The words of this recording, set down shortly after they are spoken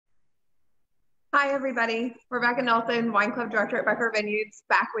Hi, everybody. Rebecca Nelson, Wine Club Director at Becker Vineyards,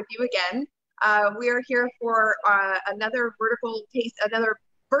 back with you again. We are here for another virtual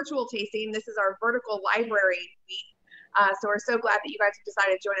tasting. This is our vertical library week. So we're so glad that you guys have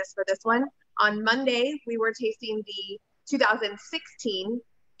decided to join us for this one. On Monday, we were tasting the 2016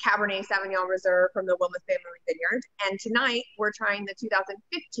 Cabernet Sauvignon Reserve from the Wilmeth Vineyard. And tonight, we're trying the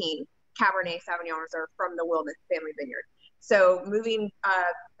 2015 Cabernet Sauvignon Reserve from the Wilmeth Vineyard. So moving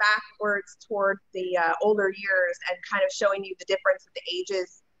backwards toward the older years and kind of showing you the difference that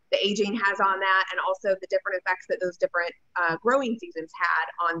the aging has on that, and also the different effects that those different growing seasons had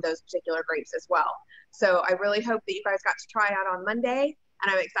on those particular grapes as well. So I really hope that you guys got to try out on Monday,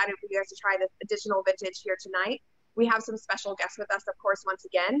 and I'm excited for you guys to try this additional vintage here tonight. We have some special guests with us, of course. Once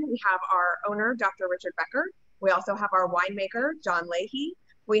again, we have our owner, Dr. Richard Becker. We also have our winemaker, John Leahy.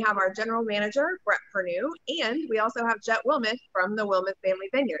 We have our general manager, Bret, and we also have Jet Wilmeth from the Wilmeth Family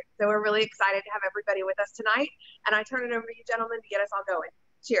Vineyard. So we're really excited to have everybody with us tonight. And I turn it over to you, gentlemen, to get us all going.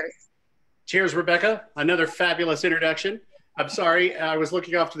 Cheers. Cheers, Rebecca. Another fabulous introduction. I'm sorry, I was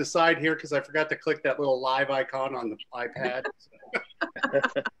looking off to the side here because I forgot to click that little live icon on the iPad.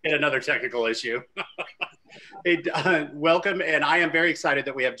 Get another technical issue. Hey, welcome, and I am very excited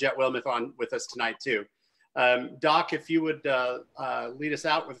that we have Jet Wilmeth on with us tonight, too. Doc, if you would lead us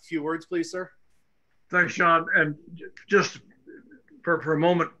out with a few words, please, sir. Thanks, Sean. And just for a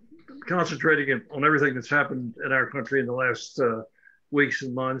moment, concentrating on everything that's happened in our country in the last weeks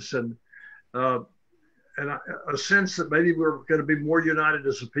and months, and a sense that maybe we're going to be more united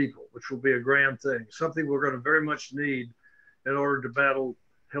as a people, which will be a grand thing, something we're going to very much need in order to battle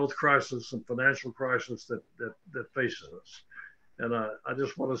health crisis and financial crisis that faces us. And I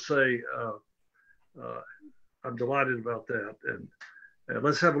just want to say, I'm delighted about that. And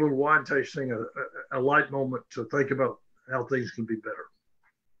let's have a little wine tasting, a light moment to think about how things can be better.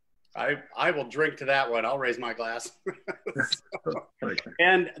 I will drink to that one. I'll raise my glass.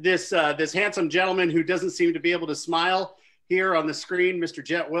 And this handsome gentleman who doesn't seem to be able to smile here on the screen, Mr.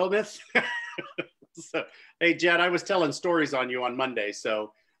 Jet Wilmeth. So, hey, Jet, I was telling stories on you on Monday,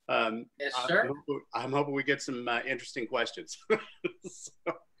 so yes, sir. I'm hoping we get some interesting questions. So,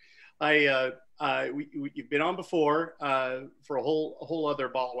 you've been on before for a whole other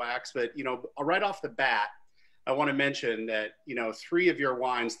ball of wax, but right off the bat, I want to mention that 3 of your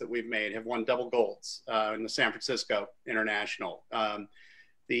wines that we've made have won double golds in the San Francisco International.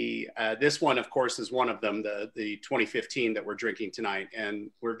 This one, of course, is one of them, the 2015 that we're drinking tonight, and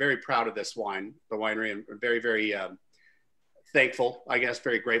we're very proud of this wine, the winery, and we're very, very thankful, I guess,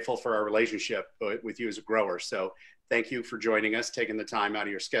 very grateful for our relationship with you as a grower. So thank you for joining us, taking the time out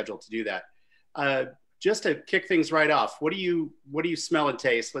of your schedule to do that. Just to kick things right off, what do you smell and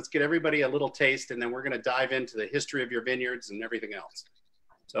taste? Let's get everybody a little taste, and then we're going to dive into the history of your vineyards and everything else.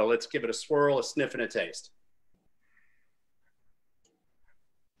 So let's give it a swirl, a sniff, and a taste.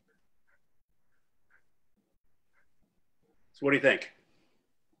 So what do you think?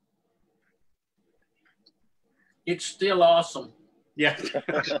 It's still awesome. Yeah,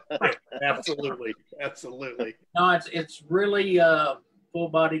 absolutely, absolutely. No, it's really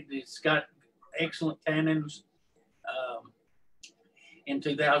full-bodied. It's got excellent tannins. In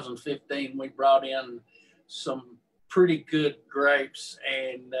 2015, we brought in some pretty good grapes,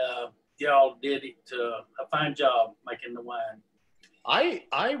 and y'all did a fine job making the wine.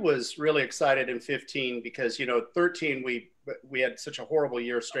 I was really excited in 15 because 13 we had such a horrible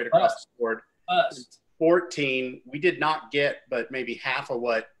year straight across the board. 14 we did not get but maybe half of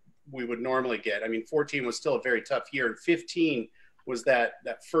what we would normally get. I mean, 14 was still a very tough year, and 15 was that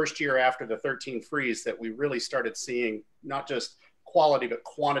first year after the 13 freeze that we really started seeing not just quality but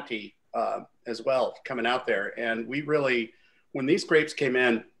quantity as well coming out there. And we really, when these grapes came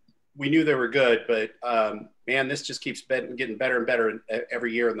in, we knew they were good, but man, this just keeps getting better and better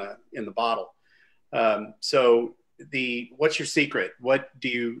every year in the bottle. So what's your secret? What do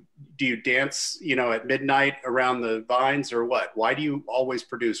you dance at midnight around the vines, or what? Why do you always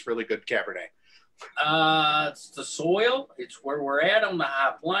produce really good Cabernet? It's the soil. It's where we're at on the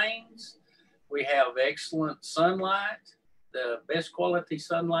high plains. We have excellent sunlight, the best quality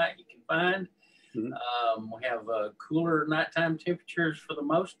sunlight you can find. Mm-hmm. We have cooler nighttime temperatures for the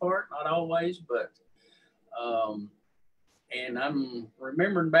most part, not always, but and I'm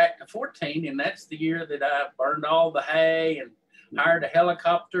remembering back to 14, and that's the year that I burned all the hay and hired the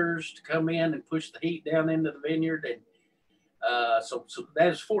helicopters to come in and push the heat down into the vineyard. And so that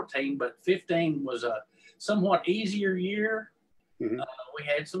is 14, but 15 was a somewhat easier year. Mm-hmm. We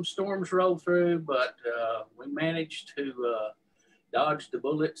had some storms roll through, but we managed to dodge the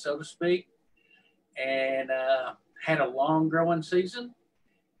bullet, so to speak, and had a long growing season,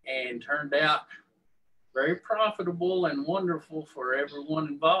 and turned out very profitable and wonderful for everyone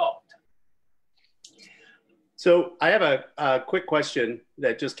involved. So I have a quick question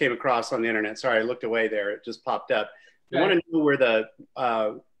that just came across on the internet. Sorry, I looked away there. It just popped up. I want to know where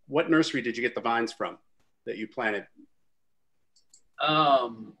what nursery did you get the vines from that you planted?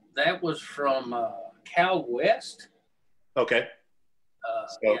 That was from Cal West. Okay.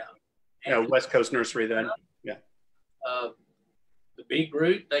 Yeah. West Coast Nursery then. Yeah. The Big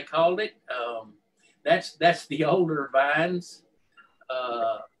Root, they called it. That's the older vines.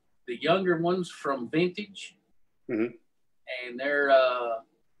 The younger ones from Vintage. Mm-hmm. And they're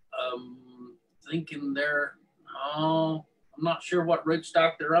thinking I'm not sure what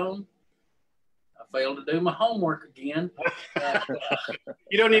rootstock they're on. I failed to do my homework again.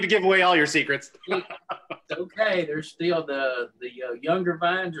 You don't need to give away all your secrets. It's okay. There's still the younger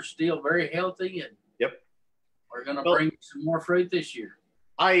vines are still very healthy, and yep, we're gonna bring some more fruit this year.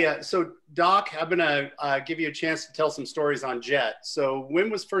 So Doc, I'm gonna give you a chance to tell some stories on Jet. So when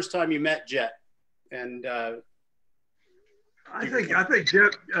was the first time you met Jet? And I think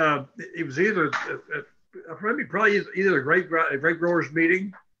Jet. It was either probably either a grape growers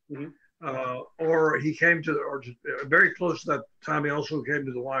meeting, mm-hmm. Or he came to, or very close to that time. He also came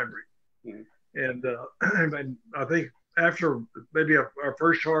to the winery, mm-hmm. And I think after maybe our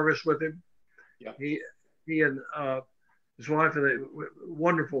first harvest with him, yeah. he and his wife had a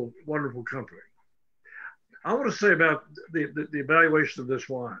wonderful company. I want to say about the evaluation of this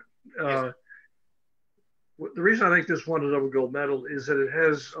wine. Yes. The reason I think this won a double gold medal is that it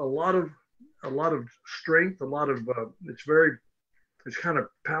has a lot of strength, it's kind of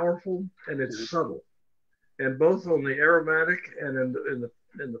powerful, and it's mm-hmm. subtle, and both on the aromatic and in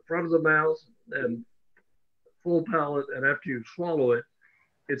the front of the mouth and full palate, and after you swallow it,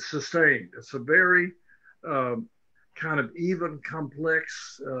 it's sustained. It's a very kind of even,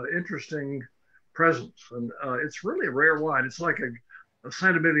 complex, interesting presence, and it's really a rare wine. It's like a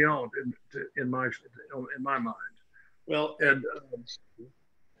Saint Emilion in my mind. Well, and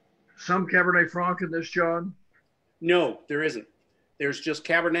some Cabernet Franc in this, John? No, there isn't. There's just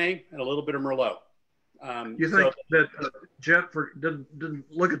Cabernet and a little bit of Merlot. You think that Jet didn't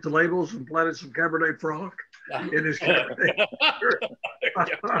look at the labels and planted some Cabernet Franc in his Cabernet?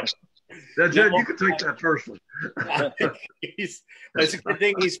 Now, Jet, you can take that first one. That's a good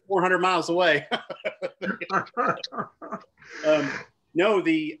thing he's 400 miles away. No,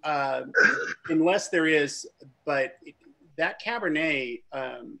 unless there is, but that Cabernet,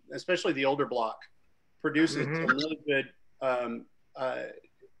 especially the older block, produces mm-hmm. some really good.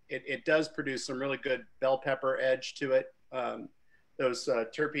 It does produce some really good bell pepper edge to it. Those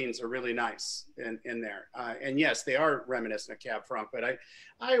terpenes are really nice in there. And yes, they are reminiscent of Cab Franc, but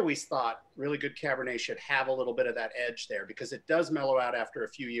I always thought really good Cabernet should have a little bit of that edge there because it does mellow out after a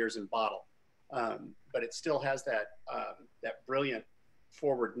few years in bottle. But it still has that brilliant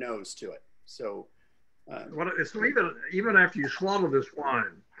forward nose to it. So, so even after you swallow this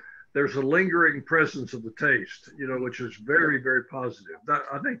wine, there's a lingering presence of the taste, which is very, very positive.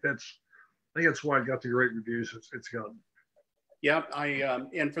 I think that's why it got the great reviews it's gotten. Yeah,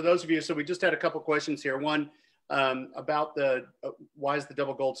 and for those of you, so we just had a couple questions here. One about why is the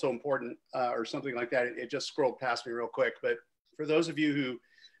double gold so important, or something like that. It just scrolled past me real quick. But for those of you who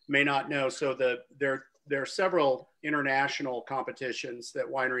may not know, so there are several international competitions that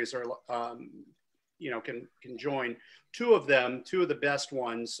wineries are can join. Two of the best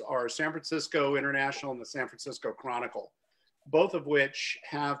ones are San Francisco International and the San Francisco Chronicle, both of which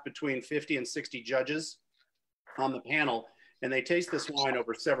have between 50 and 60 judges on the panel, and they taste this wine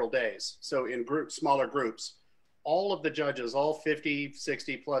over several days. So in smaller groups, all of the judges, all 50,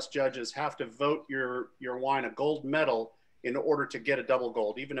 60 plus judges have to vote your wine a gold medal in order to get a double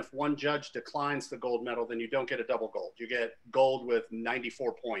gold. Even if one judge declines the gold medal, then you don't get a double gold. You get gold with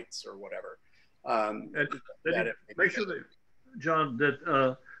 94 points or whatever. Make sure John,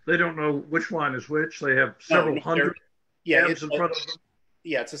 that they don't know which wine is which. They have several hundred tabs in front of them.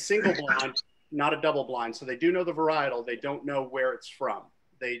 Yeah, it's a single blind, not a double blind. So they do know the varietal. They don't know where it's from.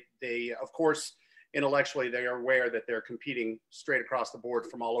 They of course, intellectually, they are aware that they're competing straight across the board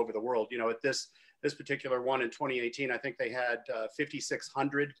from all over the world. At this particular one in 2018, I think they had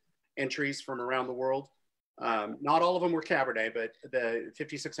 5,600 entries from around the world. Not all of them were Cabernet, but the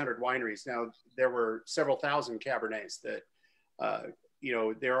 5,600 wineries. Now, there were several thousand Cabernets that,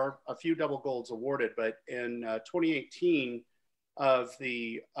 there are a few double golds awarded, but in 2018, of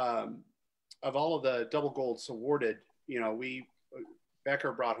all of the double golds awarded,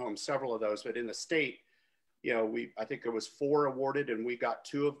 Becker brought home several of those, but in the state, I think there was 4 awarded, and we got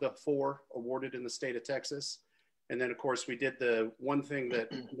 2 of the 4 awarded in the state of Texas. And then, of course, we did the one thing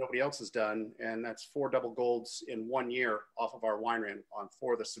that nobody else has done, and that's 4 double golds in 1 year off of our winery on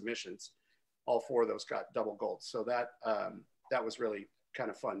 4 of the submissions. All 4 of those got double golds. So that that was really kind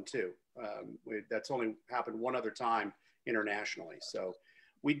of fun too. That's only happened one other time internationally. So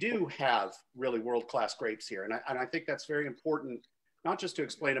we do have really world-class grapes here. And I think that's very important, not just to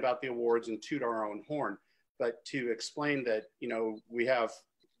explain about the awards and toot our own horn, but to explain that, you know, we have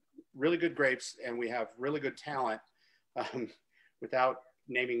really good grapes and we have really good talent, without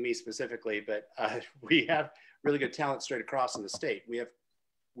naming me specifically, but we have really good talent straight across in the state. We have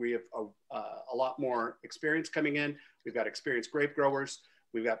a lot more experience coming in. We've got experienced grape growers.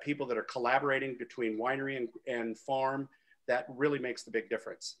 We've got people that are collaborating between winery and farm. That really makes the big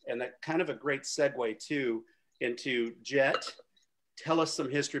difference. And that kind of a great segue too into Jet. Tell us some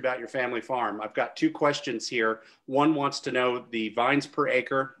history about your family farm. I've got 2 questions here. One wants to know the vines per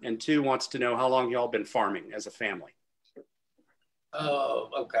acre, and 2 wants to know how long y'all been farming as a family.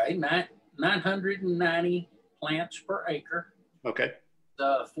 Okay, 990 plants per acre. Okay.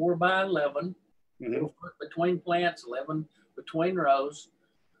 4 by 11, 4 foot between plants, 11 between rows.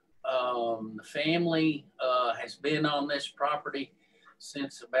 The family has been on this property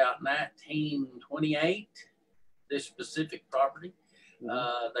since about 1928, this specific property.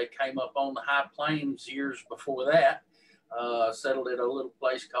 They came up on the high plains years before that, settled at a little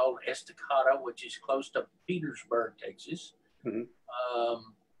place called Estacada, which is close to Petersburg, Texas.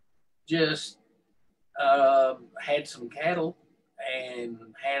 Had some cattle and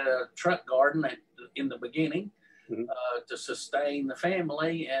had a truck garden in the beginning to sustain the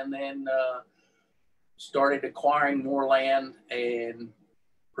family, and then started acquiring more land and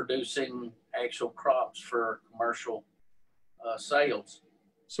producing actual crops for commercial sales.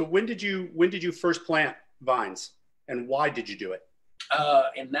 So when did you first plant vines, and why did you do it?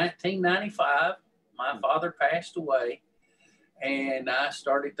 In 1995, my father passed away, and I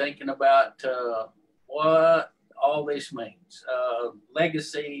started thinking about what all this means.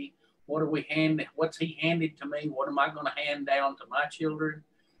 Legacy, what's he handed to me? What am I going to hand down to my children?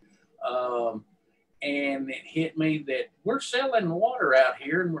 And it hit me that we're selling water out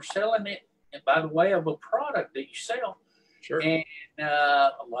here, and we're selling it by the way of a product that you sell. Sure. And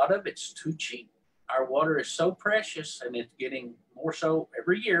a lot of it's too cheap. Our water is so precious, and it's getting more so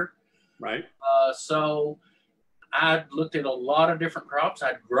every year. Right. So I looked at a lot of different crops.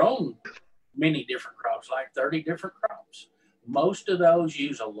 I'd grown many different crops, like 30 different crops. Most of those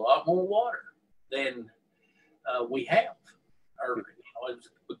use a lot more water than we have, or it's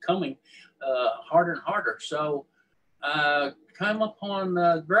becoming harder and harder. So I came upon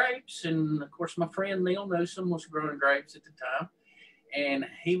grapes, and of course my friend Neil Newsom was growing grapes at the time, and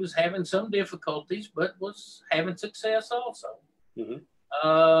he was having some difficulties, but was having success also.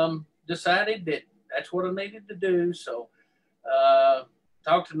 Decided that that's what I needed to do. So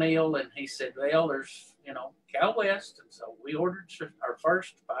talked to Neil, and he said, well, there's, Cal West. And so we ordered our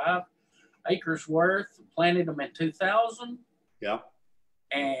first 5 acres worth, planted them in 2000. Yeah.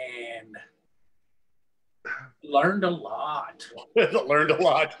 And learned a lot. Learned a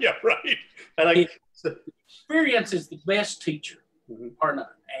lot. Yeah, right. And experience is the best teacher, or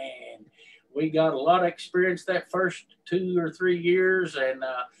not. And we got a lot of experience that first 2 or 3 years, and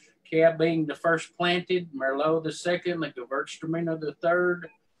Cab being the first planted, Merlot the second, the Gewürztraminer the third,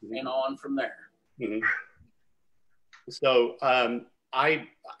 and on from there. So I've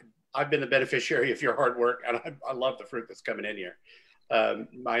been the beneficiary of your hard work, and I love the fruit that's coming in here.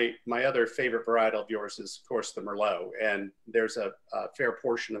 My other favorite varietal of yours is, of course, the Merlot, and there's a fair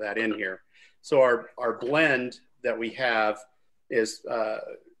portion of that in here. So our blend that we have is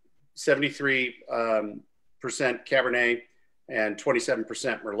 73% Cabernet and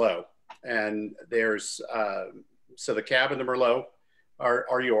 27% Merlot. And there's so the Cab and the Merlot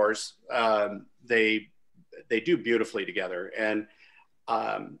are yours. They do beautifully together. And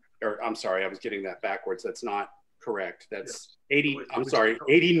or I'm sorry, I was getting that backwards. That's not correct. That's 89.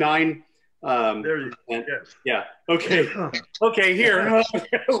 There you go. Yes. Yeah. Okay. Okay. Here.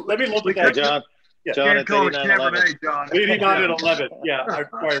 Let me look at that, John. Yeah. John, Can't call it Cabernet, John. 89 and 11. Yeah. I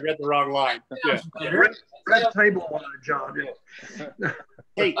read the wrong line. Yeah. Red table wine, John. Yeah.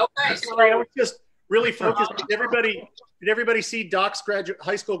 Hey, sorry, I was just really focused. Did everybody see Doc's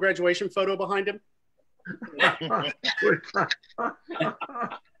high school graduation photo behind him?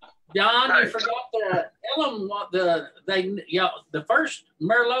 John, you forgot to tell them what the first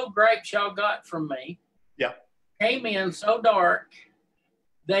Merlot grapes y'all got from me. Yeah. Came in so dark,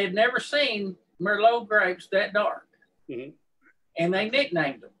 they had never seen Merlot grapes that dark. And they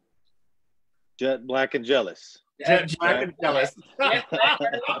nicknamed them Jet Black and Jealous. Jet's not going to tell us.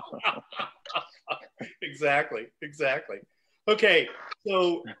 Exactly. Okay,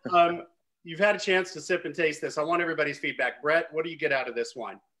 so you've had a chance to sip and taste this. I want everybody's feedback. Bret, what do you get out of this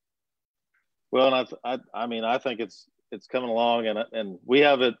wine? Well, I mean, I think it's coming along, and we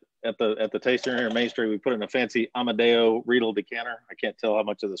have it at the tasting here in Main Street. We put it in a fancy Amadeo Riedel decanter. I can't tell how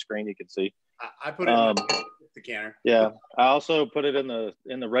much of the screen you can see. I put it in the decanter. Yeah, I also put it in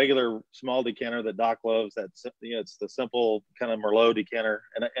the regular small decanter that Doc loves. That's, you know, it's the simple kind of Merlot decanter,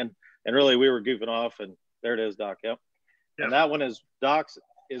 and really we were goofing off, and there it is, Doc. Yep. And that one is Doc's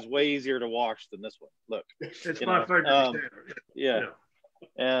is way easier to wash than this one. Look, it's my favorite decanter. Yeah.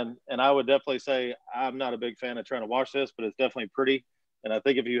 And I would definitely say I'm not a big fan of trying to wash this, but it's definitely pretty. And I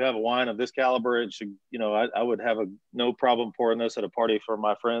think if you have a wine of this caliber, it should, you know, I would have no problem pouring this at a party for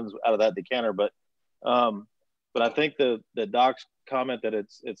my friends out of that decanter. But I think the Doc's comment that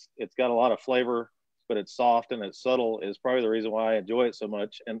it's got a lot of flavor, but it's soft and it's subtle is probably the reason why I enjoy it so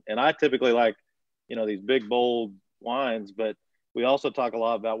much. And I typically like, you know, these big, bold wines, but we also talk a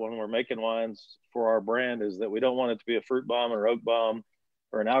lot about when we're making wines for our brand is that we don't want it to be a fruit bomb or oak bomb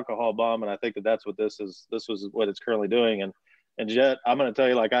or an alcohol bomb. And I think that's what this was what it's currently doing. And Jet, I'm going to tell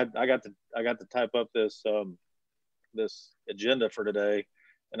you, like, I got to type up this agenda for today.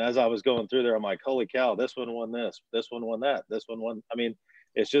 And as I was going through there, I'm like, holy cow, this one won this one won that, this one won. I mean,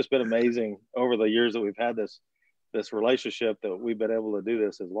 it's just been amazing over the years that we've had this relationship that we've been able to do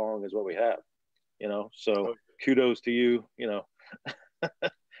this as long as what we have, you know? So kudos to you, you know,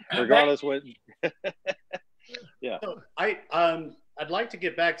 regardless what, yeah. So I'd like to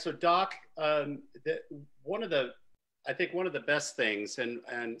get back. So Doc, one of the best things,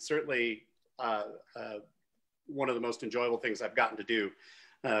 and certainly one of the most enjoyable things I've gotten to do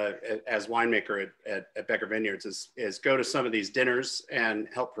as winemaker at Becker Vineyards is go to some of these dinners and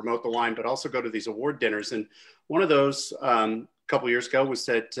help promote the wine, but also go to these award dinners. And one of those a couple years ago was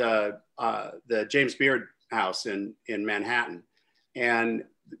at the James Beard House in Manhattan, and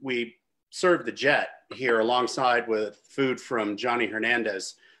we served the Jet here alongside with food from Johnny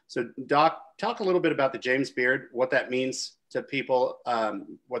Hernandez. So Doc, talk a little bit about the James Beard, what that means to people,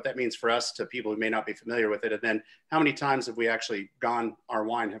 what that means for us, to people who may not be familiar with it. And then how many times have we actually our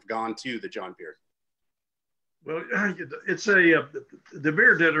wine have gone to the John Beard? Well, it's the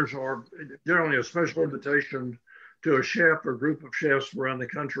beer dinners are generally a special invitation to a chef or group of chefs from around the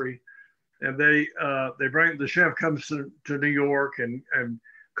country. And the chef comes to New York and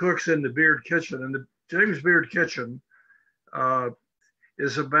cooks in the Beard Kitchen. And the James Beard Kitchen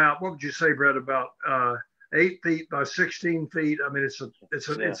is about, what would you say, Bret, about 8 feet by 16 feet. I mean, it's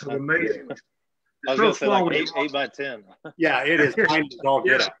an amazing. I was going to say like 8 by 10. Yeah, it is.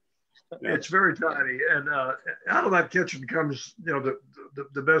 It's very tiny, and out of that kitchen comes, you know,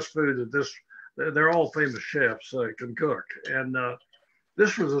 the best food that they're all famous chefs can cook, and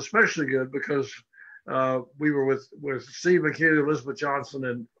this was especially good because we were with Steve McHugh, Elizabeth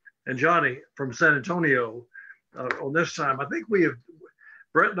Johnson, and Johnny from San Antonio on this time. I think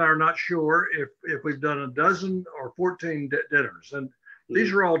Bret and I are not sure if we've done a dozen or 14 dinners, and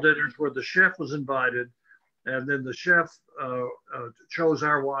these are all dinners where the chef was invited, and then the chef chose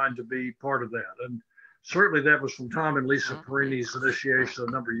our wine to be part of that. And certainly that was from Tom and Lisa Perini's initiation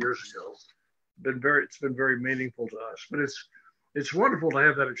a number of years ago. It's been very meaningful to us, but it's wonderful to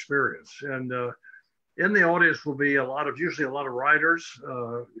have that experience. And in the audience will be usually a lot of writers,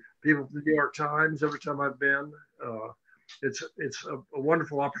 people from the New York Times. Every time I've been, it's a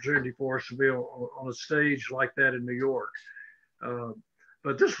wonderful opportunity for us to be on a stage like that in New York.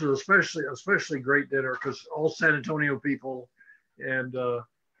 But this was especially great dinner because all San Antonio people and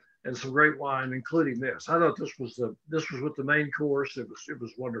some great wine, including this. I thought this was with the main course. It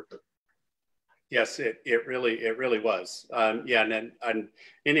was wonderful. Yes, it really was. Yeah, and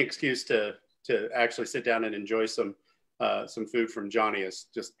any excuse to actually sit down and enjoy some food from Johnny is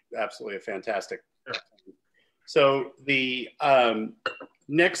just absolutely fantastic. Yeah. So the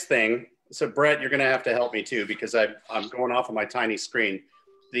next thing. So Bret, you're going to have to help me too, because I'm going off of my tiny screen.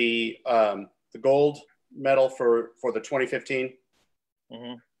 The gold medal for the 2015.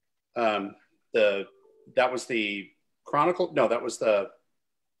 Mm-hmm. That was the Chronicle. No, that was the.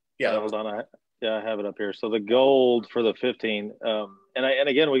 Yeah, hold on. I have it up here. So the gold for the 15. And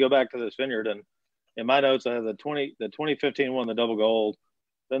again, we go back to this vineyard, and in my notes I have the 2015 won the double gold.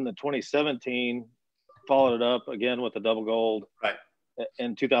 Then the 2017 followed it up again with the double gold. Right.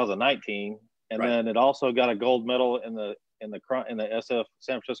 In 2019, and then it also got a gold medal in the SF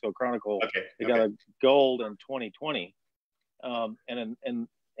San Francisco Chronicle. Okay. It got a gold in 2020,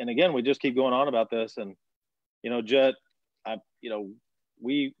 and again we just keep going on about this, and you know, Jet,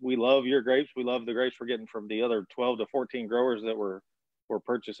 we love your grapes. We love the grapes we're getting from the other 12 to 14 growers that we're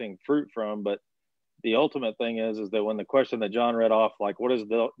purchasing fruit from. But the ultimate thing is that when the question that John read off, like, what does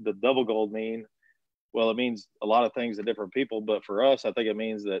the double gold mean? Well, it means a lot of things to different people, but for us, I think it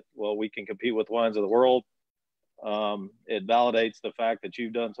means that, well, we can compete with wines of the world. It validates the fact that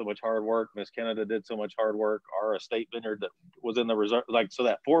you've done so much hard work. Miss Canada did so much hard work. Our estate vineyard that was in the reserve, like, so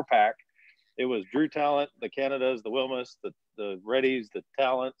that 4-pack, it was Drew Talent, the Canadas, the Wilmeths, the Reddies, the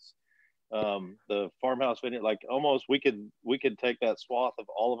Talents, the Farmhouse Vineyard. Like, almost we could take that swath of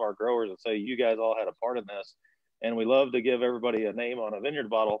all of our growers and say, you guys all had a part in this. And we love to give everybody a name on a vineyard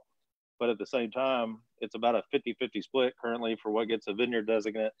bottle, but at the same time, it's about a 50-50 split currently for what gets a vineyard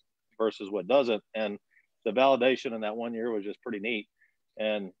designate versus what doesn't. And the validation in that 1 year was just pretty neat.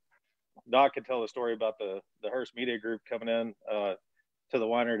 And Doc could tell the story about the Hearst Media Group coming in to the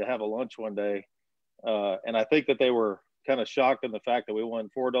winery to have a lunch one day. And I think that they were kind of shocked in the fact that we won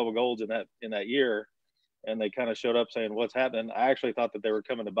 4 double golds in that year. And they kind of showed up saying, what's happening? I actually thought that they were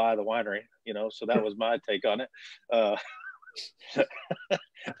coming to buy the winery, so that was my take on it. But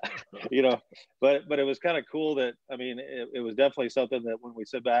it was kind of cool that, I mean, it was definitely something that when we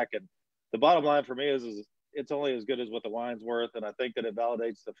sit back, and the bottom line for me is it's only as good as what the wine's worth. And I think that it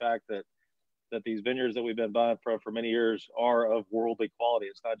validates the fact that these vineyards that we've been buying from for many years are of worldly quality.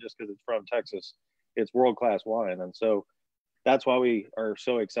 It's not just because it's from Texas, it's world-class wine. And so that's why we are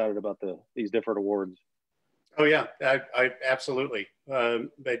so excited about these different awards. Oh yeah, I absolutely.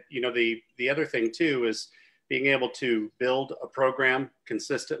 But the other thing too is being able to build a program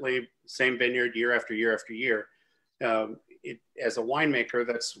consistently, same vineyard year after year after year. As a winemaker,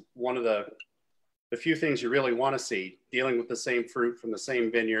 that's one of the few things you really want to see. Dealing with the same fruit from the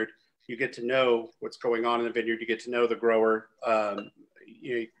same vineyard, you get to know what's going on in the vineyard. You get to know the grower.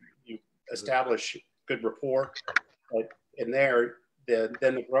 You establish good rapport, and then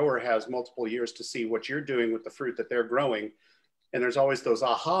the grower has multiple years to see what you're doing with the fruit that they're growing. And there's always those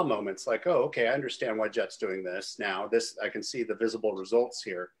aha moments, like, oh, okay, I understand why Jet's doing this now. I can see the visible results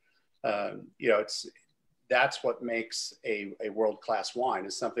here. That's what makes a world-class wine,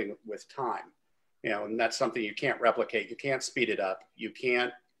 is something with time, and that's something you can't replicate. You can't speed it up. You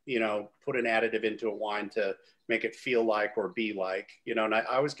can't, put an additive into a wine to make it feel like or be like, and I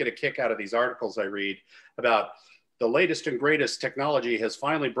always get a kick out of these articles I read about the latest and greatest technology has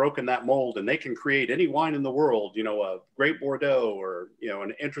finally broken that mold, and they can create any wine in the world, a great Bordeaux or,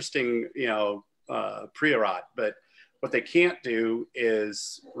 an interesting, Priorat. But what they can't do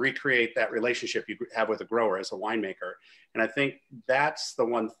is recreate that relationship you have with a grower as a winemaker. And I think that's the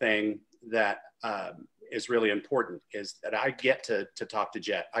one thing that is really important, is that I get to talk to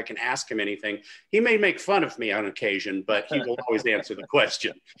Jet. I can ask him anything. He may make fun of me on occasion, but he will always answer the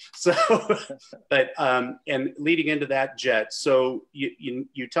question. So, but, and leading into that, Jet, so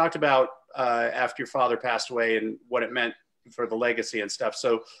you talked about after your father passed away and what it meant for the legacy and stuff.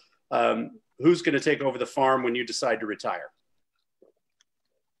 So who's going to take over the farm when you decide to retire?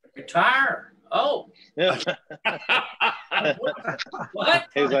 Retire? Oh. Yeah. What?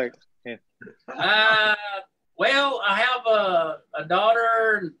 He's like, well, I have a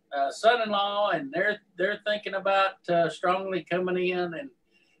daughter and a son-in-law, and they're thinking about strongly coming in and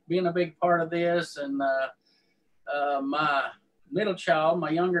being a big part of this. And my middle child,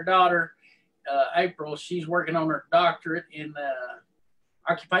 my younger daughter, April, she's working on her doctorate in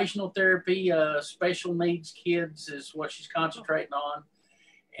occupational therapy. Special needs kids is what she's concentrating on.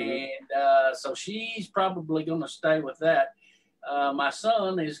 And so she's probably going to stay with that. My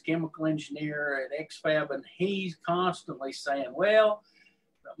son is chemical engineer at XFAB, and he's constantly saying, well,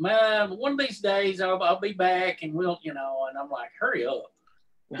 one of these days I'll be back and we'll, and I'm like, hurry up.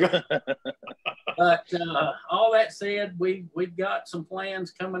 But all that said, we've got some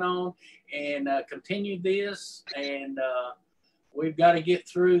plans coming on and continue this, and we've got to get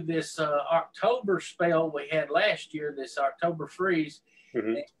through this October spell we had last year, this October freeze.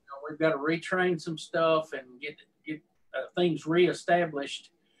 And, we've got to retrain some stuff and get things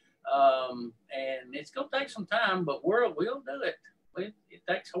reestablished, and it's going to take some time, but we'll do it. It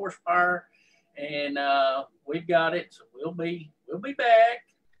takes horsepower, and we've got it. So we'll be back.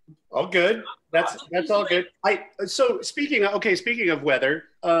 All good. That's all good. So speaking of weather,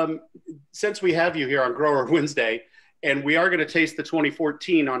 since we have you here on Grower Wednesday, and we are going to taste the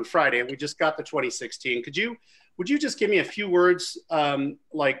 2014 on Friday, and we just got the 2016. Would you just give me a few words,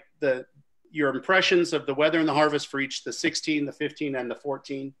 like your impressions of the weather and the harvest for each, the 16, the 15, and the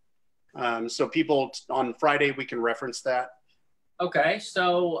 14? So people on Friday, we can reference that. Okay.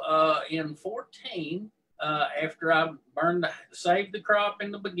 So in 14, after I saved the crop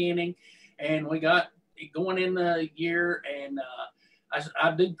in the beginning, and we got it going in the year, and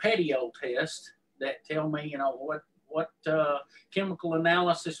I do petiole tests that tell me, you know, what chemical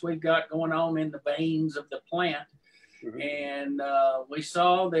analysis we've got going on in the veins of the plant. Mm-hmm. And we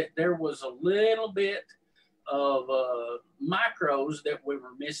saw that there was a little bit of micros that we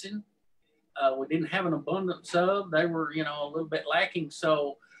were missing. We didn't have an abundance of. They were, you know, a little bit lacking.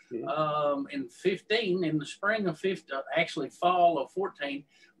 So in 15, in the spring of 15, actually fall of 14,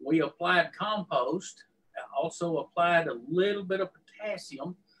 we applied compost. Also applied a little bit of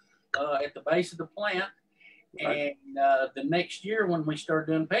potassium at the base of the plant. Right. And the next year when we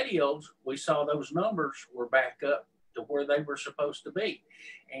started doing petioles, we saw those numbers were back up to where they were supposed to be.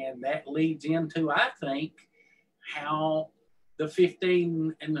 And that leads into, I think, how the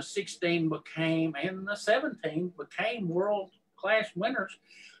 15 and the 16 became, and the 17 became world-class winners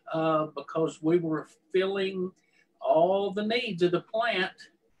because we were filling all the needs of the plant,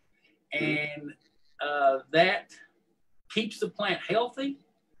 and that keeps the plant healthy,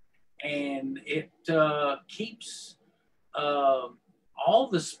 and it keeps all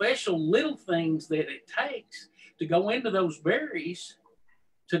the special little things that it takes to go into those berries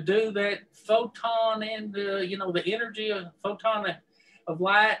to do that photon, and you know, the energy of photon of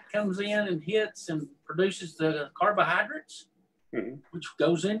light comes in and hits and produces the carbohydrates, which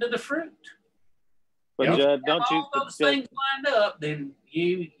goes into the fruit. But Judd, don't you? All those things lined up, then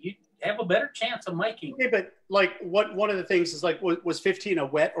you have a better chance of making. Okay, but like one of the things is like, was 15 a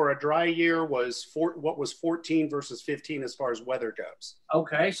wet or a dry year? What was 14 versus 15 as far as weather goes?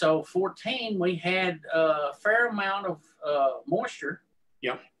 Okay, so 14 we had a fair amount of moisture.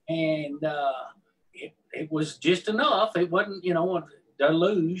 Yeah. And it was just enough. It wasn't, you know, a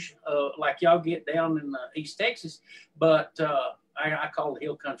deluge like y'all get down in East Texas, but I call it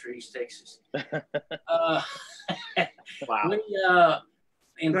hill country East Texas. Wow.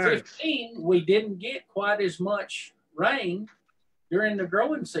 In 15, we didn't get quite as much rain during the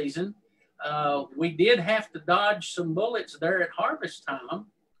growing season. We did have to dodge some bullets there at harvest time.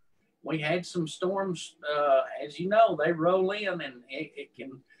 We had some storms, as you know, they roll in, and it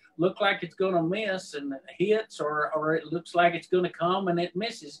can look like it's going to miss and it hits, or it looks like it's going to come and it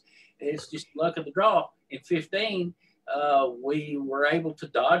misses. It's just luck of the draw. In 15, we were able to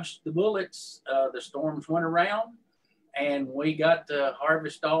dodge the bullets. The storms went around, and we got to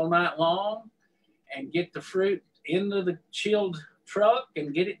harvest all night long and get the fruit into the chilled truck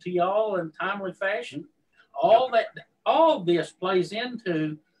and get it to y'all in timely fashion. All this plays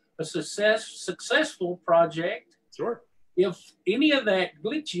into a successful project. Sure. If any of that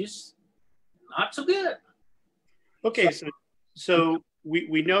glitches, not so good. Okay, so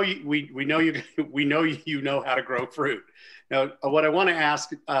we know you know how to grow fruit. Now, what I want to ask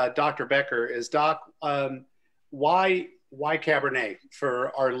Dr. Becker is, Doc, why Cabernet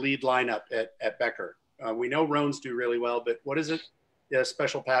for our lead lineup at Becker? We know Rhones do really well, but what is it, a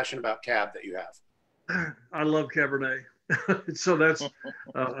special passion about Cab that you have? I love Cabernet. So that's,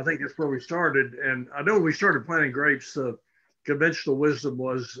 I think that's where we started. And I know when we started planting grapes, conventional wisdom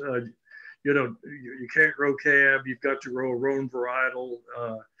was, you know, you can't grow Cab, you've got to grow a Rhone varietal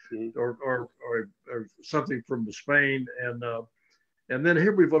or something from Spain. And then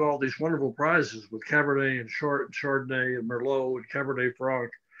here we've won all these wonderful prizes with Cabernet and Chardonnay and Merlot and Cabernet Franc.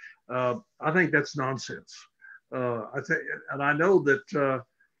 I think that's nonsense. I know that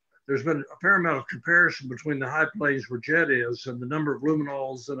there's been a fair amount of comparison between the high plains where Jet is and the number of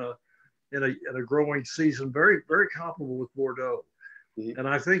luminols in a growing season, very, very comparable with Bordeaux. And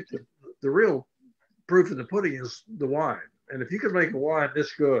I think that the real proof in the pudding is the wine. And if you could make a wine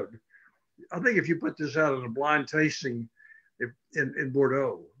this good, I think if you put this out in a blind tasting in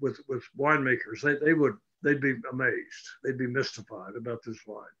Bordeaux with winemakers, they'd be amazed. They'd be mystified about this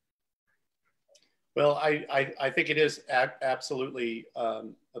wine. Well, I think it is absolutely a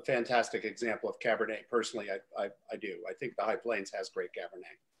fantastic example of Cabernet. Personally, I do. I think the High Plains has great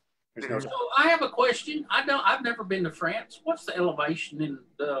Cabernet. There's no. So I have a question. I've never been to France. What's the elevation in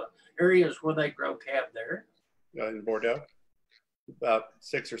the areas where they grow Cab there? In Bordeaux, about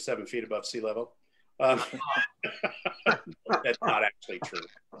 6 or 7 feet above sea level. That's not actually true.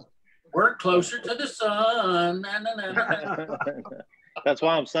 We're closer to the sun. That's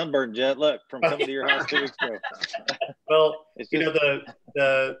why I'm sunburned, Jet. Look, from coming to your house 2 weeks ago. Well, you know,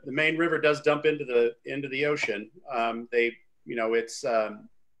 the main river does dump into the ocean. It's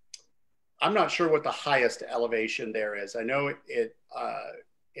I'm not sure what the highest elevation there is. I know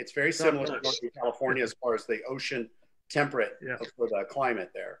it's very similar to Northern California as far as the ocean temperate for the climate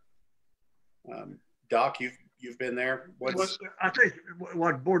there. Doc, you've been there. I think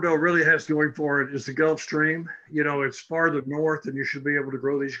what Bordeaux really has going for it is the Gulf Stream. You know, it's farther north, and you should be able to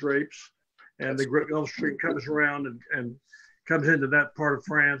grow these grapes. And the Gulf Stream comes around and comes into that part of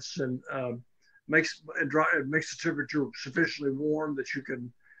France and makes the temperature sufficiently warm that you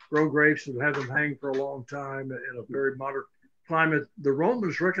can grow grapes and have them hang for a long time in a very moderate climate. The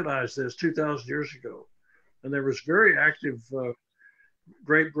Romans recognized this 2,000 years ago, and there was very active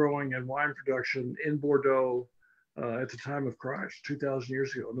grape growing and wine production in Bordeaux at the time of Christ, 2,000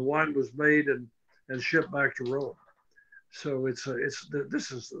 years ago. And the wine was made and shipped back to Rome. So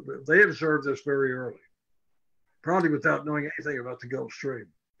they observed this very early, probably without knowing anything about the Gulf Stream.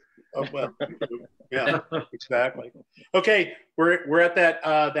 Oh, well, yeah, exactly. Okay, we're at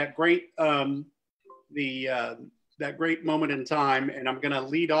that great that great moment in time, and I'm going to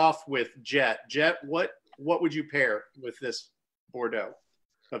lead off with Jet. Jet, what would you pair with this Bordeaux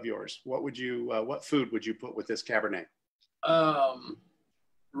of yours? What food would you put with this Cabernet?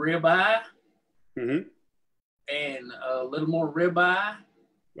 Ribeye. Mm-hmm. And a little more ribeye.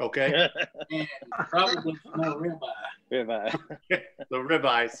 Okay. And probably some more ribeye. Ribeye. The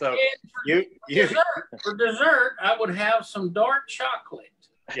ribeye. So for dessert, I would have some dark chocolate.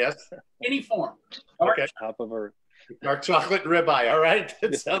 Yes. Any form. Okay. Top of her. Dark chocolate ribeye. All right.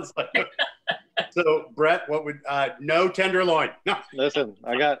 That sounds like. So Bret, what would no tenderloin? No. Listen,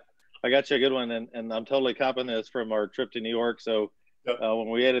 I got you a good one, and I'm totally copying this from our trip to New York. So. When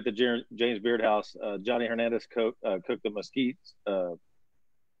we ate at the James Beard House, Johnny Hernandez cooked the mesquite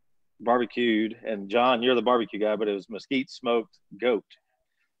barbecued, and John, you're the barbecue guy, but it was mesquite smoked goat.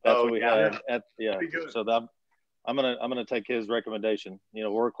 That's what we had at So I'm gonna take his recommendation.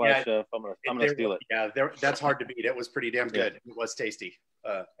 World class chef. I'm gonna steal it. Yeah, that's hard to beat. It was pretty damn good. It was tasty.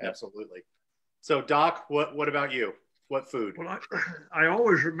 Absolutely. So Doc, what about you? What food? Well, I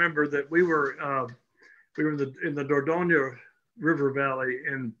always remember that we were in the Dordogne River Valley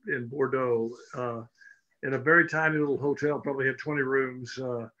in Bordeaux in a very tiny little hotel, probably had 20 rooms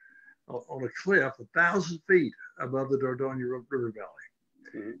on a cliff 1,000 feet above the Dordogne River Valley.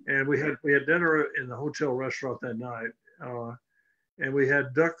 Mm-hmm. And we had dinner in the hotel restaurant that night, and we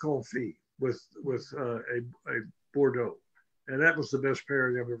had duck confit with a Bordeaux, and that was the best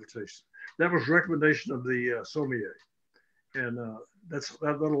pairing I've ever tasted. That was recommendation of the sommelier, and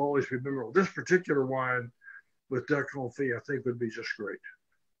that'll always be memorable. This particular wine with duck confit, I think, would be just great.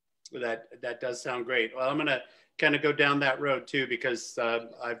 That does sound great. Well, I'm going to kind of go down that road too, because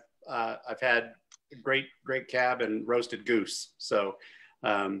I've had great cab and roasted goose. So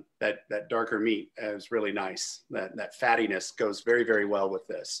that darker meat is really nice. That fattiness goes very, very well with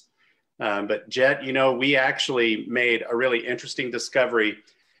this. But Jet, we actually made a really interesting discovery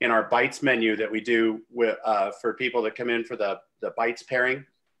in our bites menu that we do with, for people that come in for the bites pairing,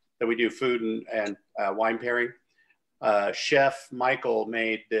 that we do food and wine pairing. Chef Michael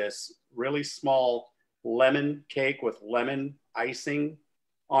made this really small lemon cake with lemon icing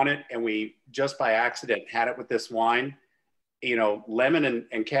on it, and we just by accident had it with this wine. Lemon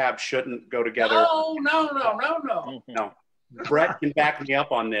and cab shouldn't go together. No. Bret can back me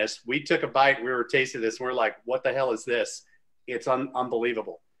up on this. We took a bite, we were tasting this, and we're like, what the hell is this? It's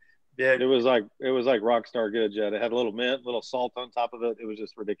unbelievable. It was like rock star good, Jet. It had a little mint, little salt on top of it. It was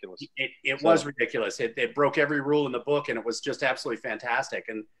just ridiculous. It was ridiculous. It broke every rule in the book, and it was just absolutely fantastic.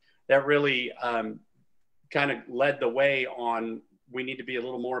 And that really kind of led the way on. We need to be a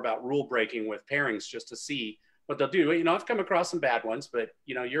little more about rule breaking with pairings, just to see what they'll do. I've come across some bad ones, but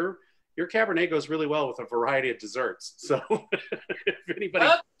your Cabernet goes really well with a variety of desserts. So if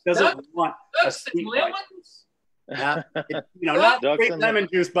anybody doesn't want a sweet lemons. Not straight lemon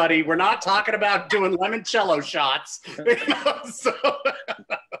juice, buddy. We're not talking about doing limoncello shots. So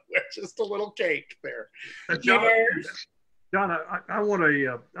we're just a little cake there. John, I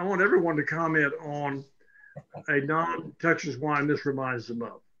want everyone to comment on a non-Texas wine this reminds them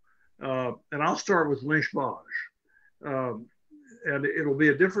of, and I'll start with Lynch Bage, and it'll be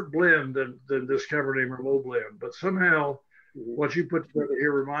a different blend than this Cabernet Merlot blend, but somehow what you put together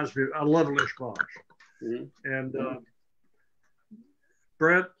here reminds me. I love Lynch Bage. Mm-hmm. And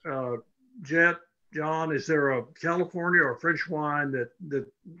Bret, Jet, John, is there a California or French wine that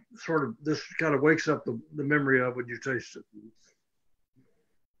sort of this kind of wakes up the memory of when you taste it?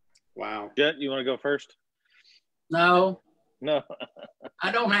 Wow. Jet, you want to go first? No.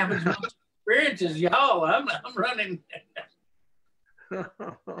 I don't have as much experience as y'all. I'm running.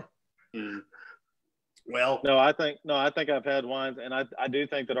 Well, I think I've had wines, and I do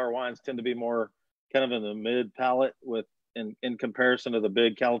think that our wines tend to be more kind of in the mid palate in comparison to the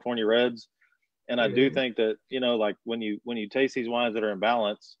big California reds. And I do think that, like when you taste these wines that are in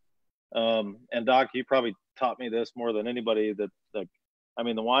balance, and Doc, you probably taught me this more than anybody, that the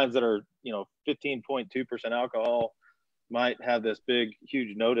wines that are, 15.2% alcohol might have this big,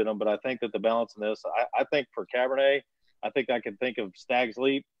 huge note in them. But I think that the balance in this, I think for Cabernet, I think I could think of Stag's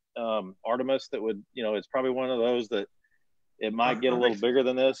Leap, Artemis, that would, it's probably one of those that it might get a little bigger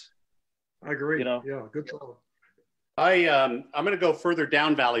than this. I agree. Yeah, good call. I'm going to go further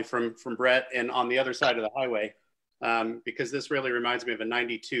down valley from Bret and on the other side of the highway, because this really reminds me of a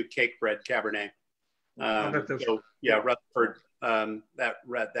 '92 cake bread Cabernet. So yeah, Rutherford, that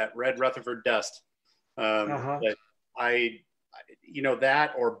red Rutherford dust. But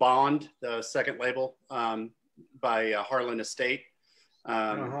that or Bond, the second label by Harlan Estate.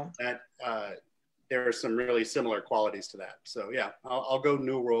 That there are some really similar qualities to that. So yeah, I'll go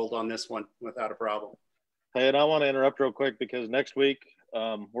New World on this one without a problem. Hey, and I want to interrupt real quick because next week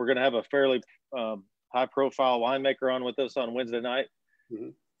we're going to have a fairly high-profile winemaker on with us on Wednesday night. Mm-hmm.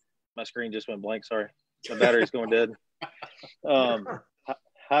 My screen just went blank. Sorry, my battery's going dead.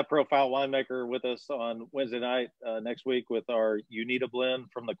 High-profile winemaker with us on Wednesday night next week with our Unita blend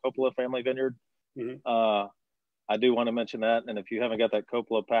from the Coppola family vineyard. Mm-hmm. I do want to mention that, and if you haven't got that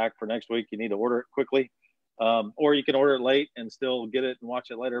Coppola pack for next week, you need to order it quickly. Or you can order it late and still get it and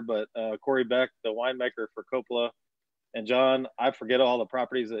watch it later. But Corey Beck, the winemaker for Coppola, and John, I forget all the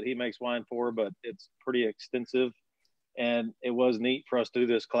properties that he makes wine for, but it's pretty extensive. And it was neat for us to do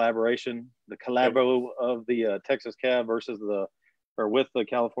this collaboration, the collabo of the Texas Cab versus with the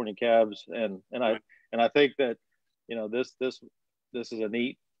California Cabs. And I think that, this is a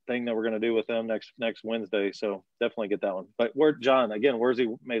neat thing that we're going to do with them next Wednesday. So definitely get that one. But John, again, where's he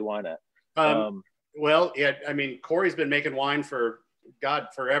made wine at? Well, yeah, I mean, Corey's been making wine for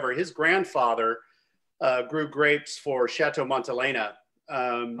forever. His grandfather grew grapes for Chateau Montelena.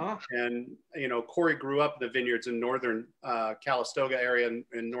 And, Corey grew up in the vineyards in northern Calistoga area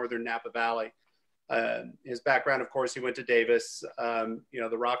in northern Napa Valley. His background, of course, he went to Davis, the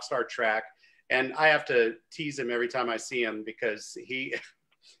Rockstar track. And I have to tease him every time I see him because he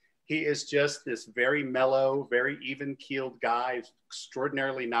is just this very mellow, very even-keeled guy,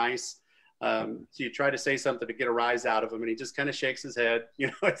 extraordinarily nice. So you try to say something to get a rise out of him, and he just kind of shakes his head.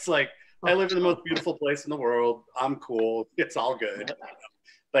 It's like, I live in the most beautiful place in the world. I'm cool. It's all good.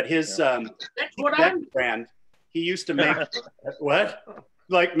 But his brand, he used to make what?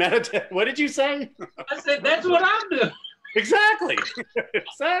 Like meditate? What did you say? I said that's what I'm doing. Exactly.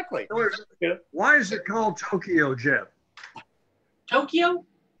 Exactly. Why is it called Tokyo, Jet? Tokyo?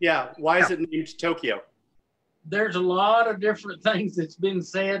 Yeah. Why is it named Tokyo? There's a lot of different things that's been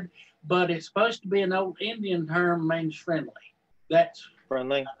said, but it's supposed to be an old Indian term, means friendly. That's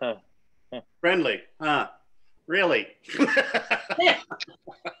friendly. Huh. Friendly. Really? Yeah.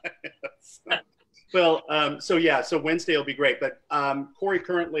 Well, so Wednesday will be great. But Corey,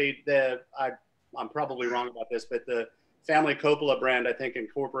 currently, I'm probably wrong about this, but the family Coppola brand, I think,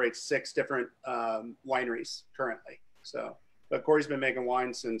 incorporates 6 different wineries currently. So, but Corey's been making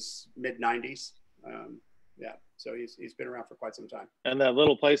wine since mid-90s. Yeah, so he's been around for quite some time. And that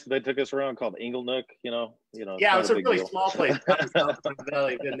little place that they took us around called Inglenook, yeah, it's a really small place.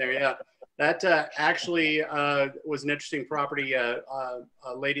 Been there, yeah. That actually was an interesting property. A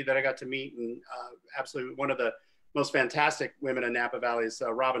lady that I got to meet, and absolutely one of the most fantastic women in Napa Valley is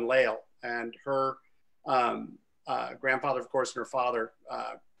Robin Lale, and her grandfather, of course, and her father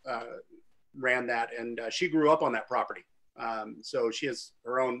ran that, and she grew up on that property. So she has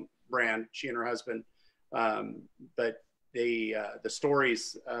her own brand, she and her husband. But the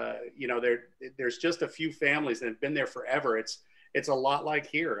stories, there's just a few families that have been there forever. It's a lot like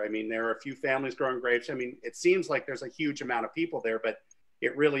here. I mean, there are a few families growing grapes. I mean, it seems like there's a huge amount of people there, but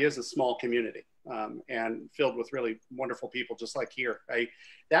it really is a small community and filled with really wonderful people, just like here.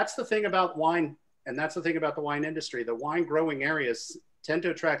 That's the thing about wine, and that's the thing about the wine industry. The wine growing areas tend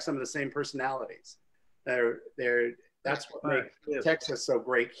to attract some of the same personalities. That's what makes Texas so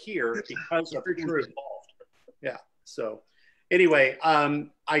great here, because of who's involved. Yeah. So anyway,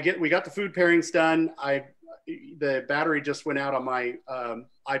 we got the food pairings done. The battery just went out on my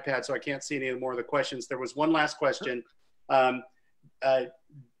iPad, so I can't see any more of the questions. There was one last question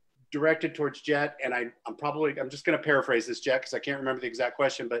directed towards Jet, and I'm just going to paraphrase this, Jet, because I can't remember the exact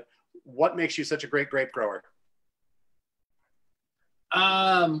question, but what makes you such a great grape grower?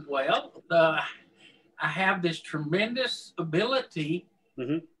 I have this tremendous ability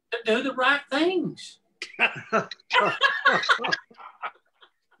to do the right things.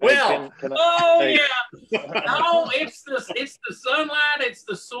 Well, yeah. No, it's the sunlight, it's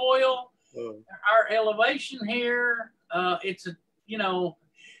the soil, our elevation here. It's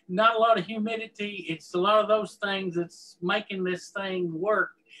not a lot of humidity. It's a lot of those things that's making this thing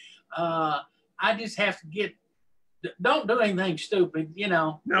work. I just have to get don't do anything stupid, you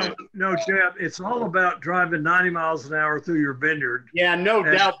know. No, Jet. It's all about driving 90 miles an hour through your vineyard. Yeah, no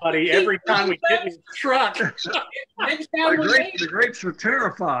doubt, buddy. Every time we get in the truck, the grapes are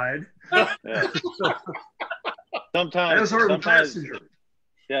terrified. Yeah. Sometimes, as are the passengers.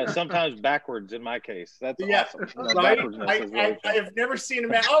 Yeah, sometimes backwards in my case. That's awesome. Right? I have never seen a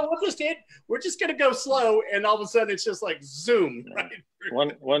man. Oh, we're just gonna go slow, and all of a sudden it's just like zoom. Yeah.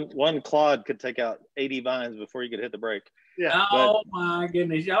 Right? One clod could take out 80 vines before you could hit the brake. Yeah. Oh my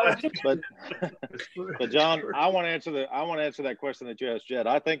goodness, y'all. But John, I want to answer that question that you asked Jet.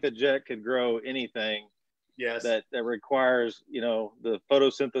 I think that Jet could grow anything. Yes. That requires, you know, the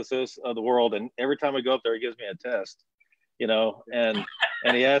photosynthesis of the world. And every time we go up there, he gives me a test, you know, and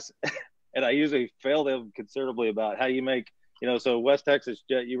he asks, and I usually fail them considerably about how you make, you know, so West Texas,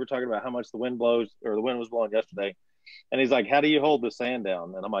 Jet, you were talking about how much the wind blows, or the wind was blowing yesterday. And he's like, how do you hold the sand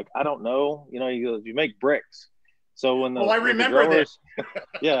down? And I'm like, I don't know. You know, he goes, you make bricks. So when I remember this.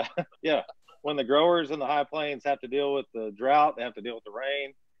 Yeah. When the growers in the high plains have to deal with the drought, they have to deal with the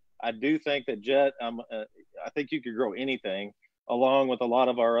rain. I do think that Jet, I think you could grow anything along with a lot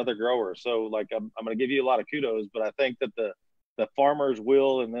of our other growers. So like, I'm going to give you a lot of kudos, but I think that the farmer's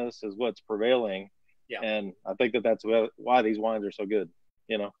will in this is what's prevailing. Yeah. And I think that that's why these wines are so good,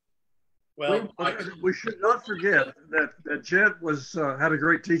 you know? Well, we should not forget that Jet was had a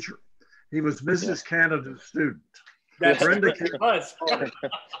great teacher. He was Mrs. Canada's student. That's Brenda was.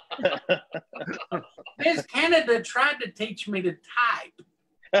 Miss Canada tried to teach me to type.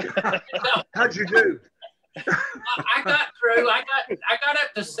 How'd you do? I got through. I got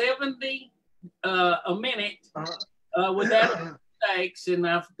up to 70 a minute without mistakes, and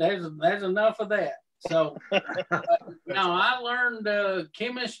there's enough of that. So now I learned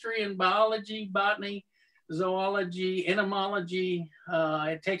chemistry and biology, botany, zoology, entomology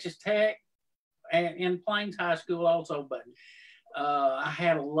at Texas Tech and in Plains High School also. But I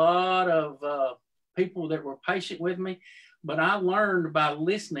had a lot of people that were patient with me, but I learned by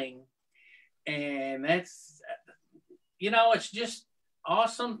listening, and that's, you know, it's just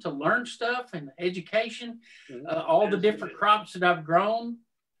awesome to learn stuff and education. All the different crops that I've grown,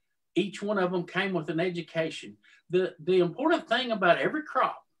 each one of them came with an education. The important thing about every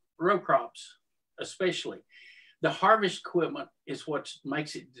crop, row crops especially, the harvest equipment is what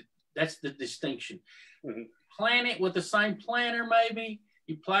makes it, that's the distinction. Plant it with the same planter, maybe,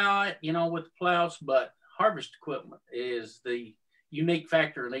 you plow it, you know, with the plows, but harvest equipment is the unique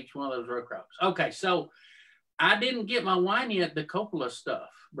factor in each one of those row crops. Okay, so I didn't get my wine yet, the Coppola stuff,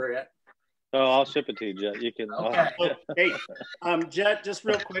 Brett. Oh, I'll ship it to you, Jet. You can. Okay. Hey, Jet, just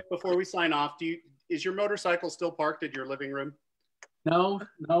real quick before we sign off, is your motorcycle still parked in your living room? No,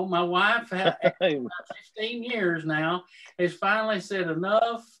 my wife, after 15 years now, has finally said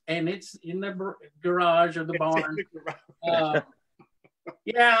enough, and it's in the garage or the barn.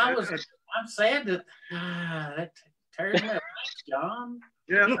 Yeah, I'm sad that tears me up. Thanks, John.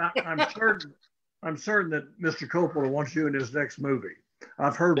 Yeah, I'm certain that Mr. Coppola wants you in his next movie.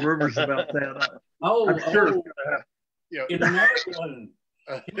 I've heard rumors about that. I'm sure it's gonna happen. In an air balloon.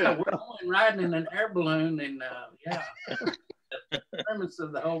 Yeah, we're only riding in an air balloon, and the premise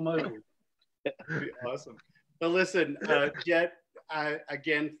of the whole movie. Awesome. Well, listen, Jet,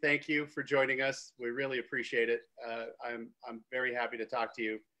 again, thank you for joining us. We really appreciate it. I'm very happy to talk to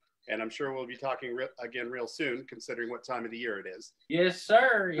you, and I'm sure we'll be talking again real soon, considering what time of the year it is. Yes,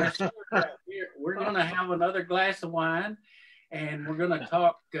 sir. Yes, sir. We're going to have another glass of wine, and we're going to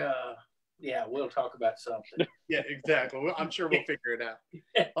talk. We'll talk about something. Yeah, exactly. I'm sure we'll figure it out.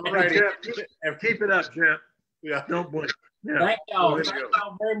 All Right, right. keep it up, Jet. Yeah. Don't blink. Yeah. Thank y'all. Thank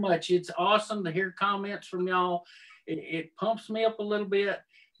y'all very much. It's awesome to hear comments from y'all. It pumps me up a little bit,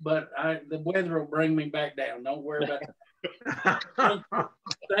 but the weather will bring me back down. Don't worry about that.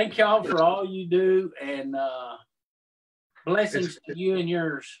 Thank y'all for all you do, and blessings to you and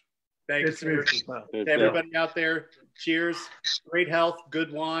yours. Thanks, to everybody out there. Cheers. Great health,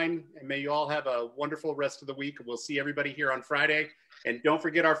 good wine, and may you all have a wonderful rest of the week. We'll see everybody here on Friday. And don't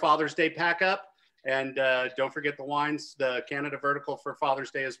forget our Father's Day pack up. And don't forget the wines, the Canada Vertical for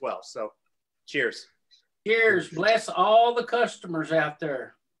Father's Day as well. So cheers. Cheers. Bless all the customers out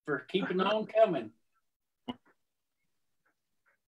there for keeping on coming.